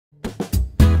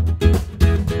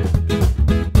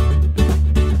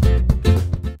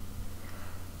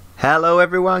Hello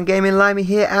everyone, Gaming Limey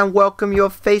here, and welcome your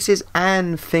faces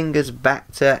and fingers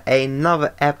back to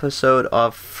another episode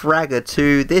of Fragger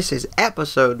 2. This is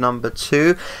episode number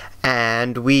 2,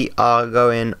 and we are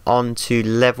going on to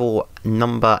level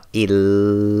number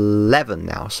 11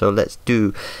 now. So let's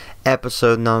do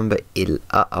episode number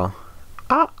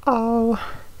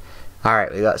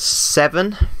Alright, we got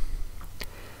 7.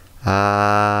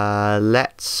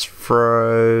 Let's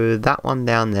throw that one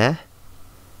down there.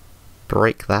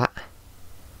 Break that,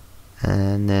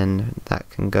 and then that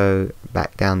can go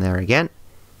back down there again.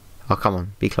 Oh, come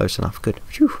on, be close enough. Good.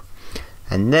 Phew.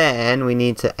 And then we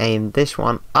need to aim this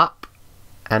one up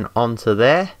and onto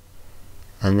there,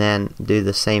 and then do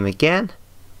the same again.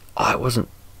 Oh, it wasn't.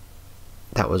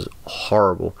 That was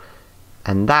horrible,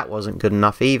 and that wasn't good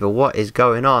enough either. What is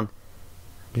going on?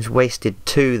 Just wasted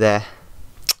 2 there.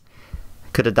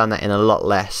 Could have done that in a lot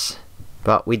less,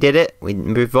 but we did it. We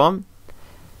moved on.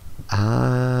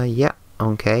 Yeah,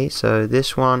 okay, so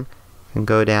this one can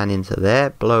go down into there,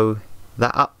 blow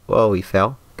that up. Oh, he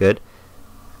fell, good.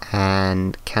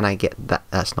 And can I get that?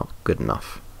 That's not good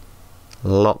enough. A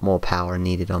lot more power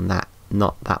needed on that.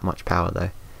 Not that much power though.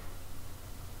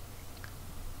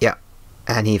 Yeah,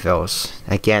 and he falls.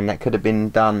 Again, that could have been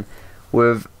done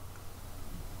with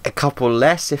a couple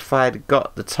less if I had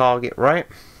got the target right.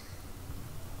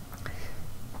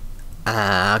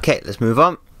 Okay, let's move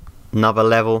on. Another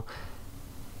level.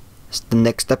 It's the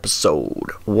next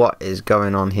episode. What is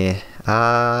going on here?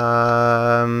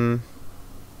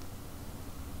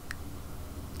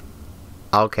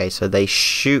 Okay, so they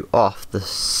shoot off. The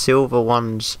silver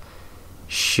ones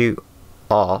shoot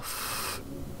off.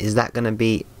 Is that going to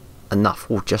be enough?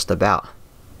 Oh, just about.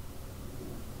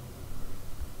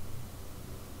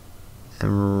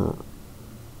 And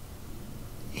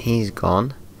he's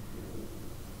gone.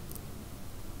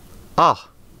 Oh.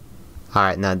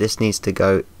 Alright, now this needs to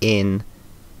go in.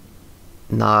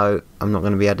 No, I'm not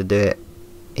going to be able to do it.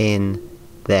 In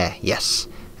there, yes.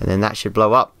 And then that should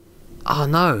blow up. Oh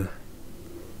no.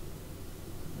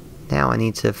 Now I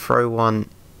need to throw one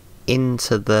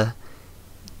into the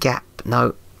gap.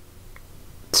 No.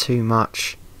 Too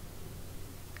much.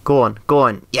 Go on, go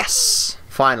on. Yes!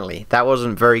 Finally. That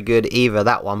wasn't very good either,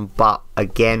 that one. But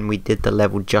again, we did the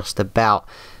level just about.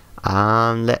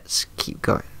 Let's keep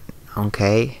going.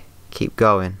 Okay. Keep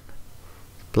going.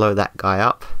 Blow that guy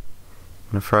up.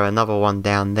 I'm going to throw another one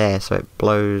down there so it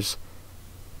blows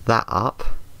that up.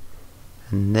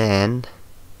 And then...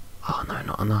 Oh no,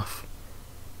 not enough.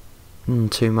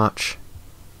 Too much.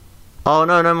 Oh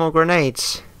no, no more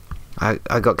grenades. I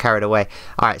got carried away.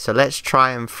 Alright, so let's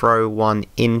try and throw one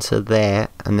into there.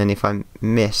 And then if I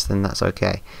miss, then that's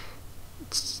okay.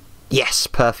 Yes,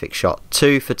 perfect shot.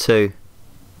 2 for 2.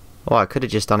 Oh, I could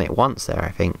have just done it once there, I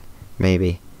think.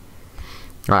 Maybe.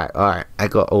 Alright, I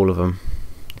got all of them.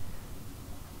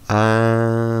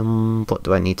 What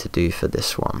do I need to do for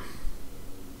this one?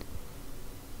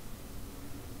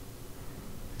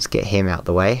 Let's get him out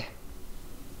the way.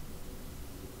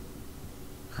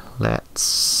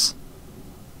 Let's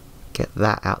get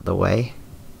that out the way.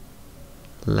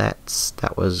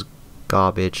 That was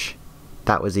garbage.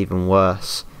 That was even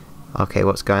worse. Okay,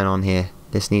 what's going on here?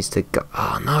 This needs to go.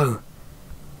 Oh no!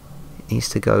 It needs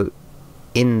to go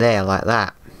in there like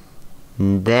that,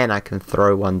 and then I can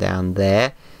throw one down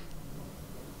there.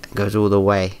 It goes all the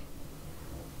way.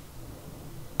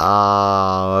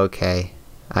 Oh, okay,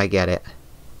 I get it.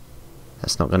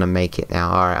 That's not gonna make it now.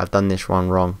 Alright, I've done this one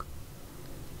wrong,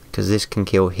 because this can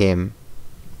kill him,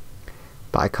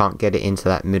 but I can't get it into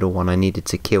that middle one. I needed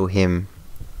to kill him.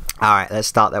 Alright, let's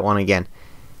start that one again.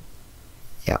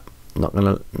 Yep, we're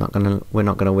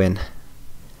not gonna win.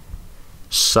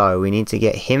 So we need to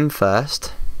get him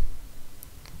first.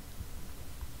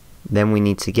 Then we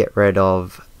need to get rid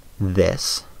of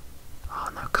this. Oh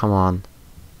no, come on.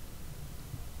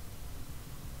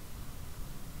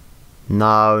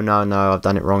 No, no, no, I've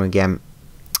done it wrong again.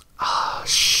 Oh,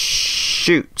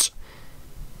 shoot.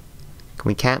 Can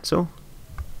we cancel?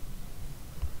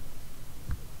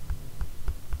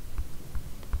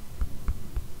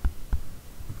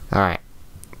 Alright.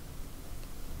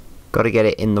 Got to get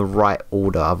it in the right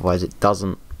order, otherwise it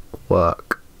doesn't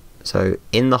work. So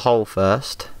in the hole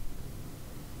first,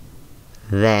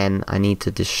 then I need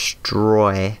to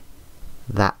destroy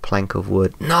that plank of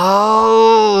wood. No!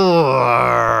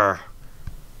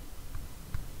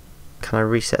 Can I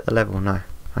reset the level? No,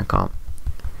 I can't.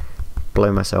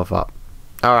 Blow myself up.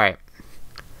 Alright,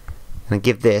 I'm gonna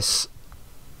give this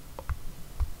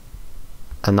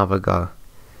another go.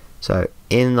 So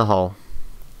in the hole.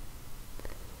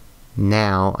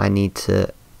 Now I need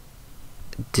to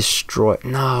destroy.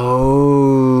 No.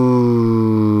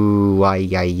 Ay,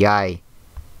 ay, ay.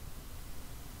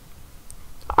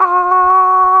 Ah.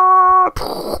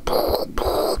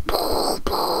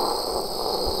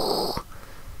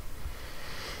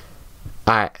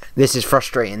 Alright, this is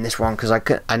frustrating, this one, because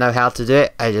I know how to do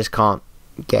it, I just can't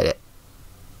get it.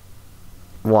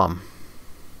 1.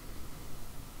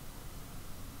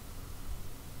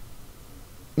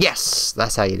 Yes,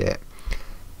 that's how you do it.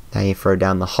 Now you throw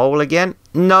down the hole again.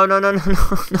 No, no, no, no,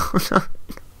 no, no, no.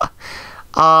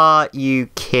 Are you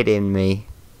kidding me?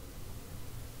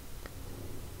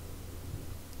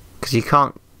 Because you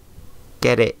can't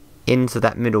get it into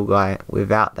that middle guy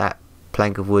without that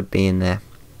plank of wood being there.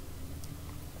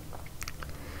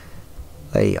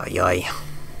 Ay, ay, ay.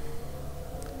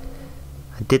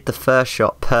 I did the first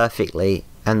shot perfectly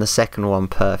and the second one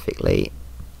perfectly,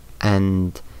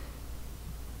 and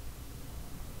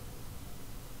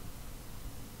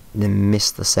then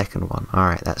missed the second one.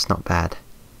 Alright, that's not bad.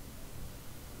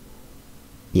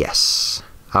 Yes.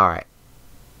 Alright.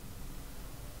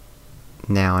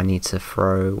 Now I need to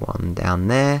throw one down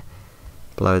there,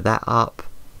 blow that up,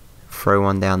 throw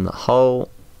one down the hole,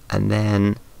 and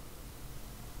then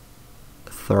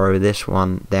throw this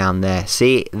one down there.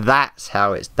 See, that's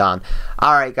how it's done.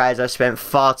 Alright guys, I've spent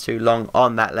far too long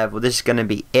on that level. This is going to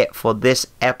be it for this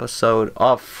episode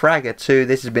of Fragger 2.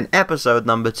 This has been episode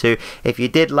number 2. If you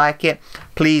did like it,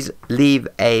 please leave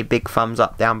a big thumbs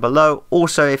up down below.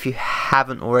 Also, if you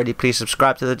haven't already, please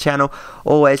subscribe to the channel.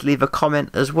 Always leave a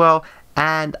comment as well.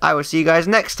 And I will see you guys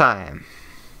next time.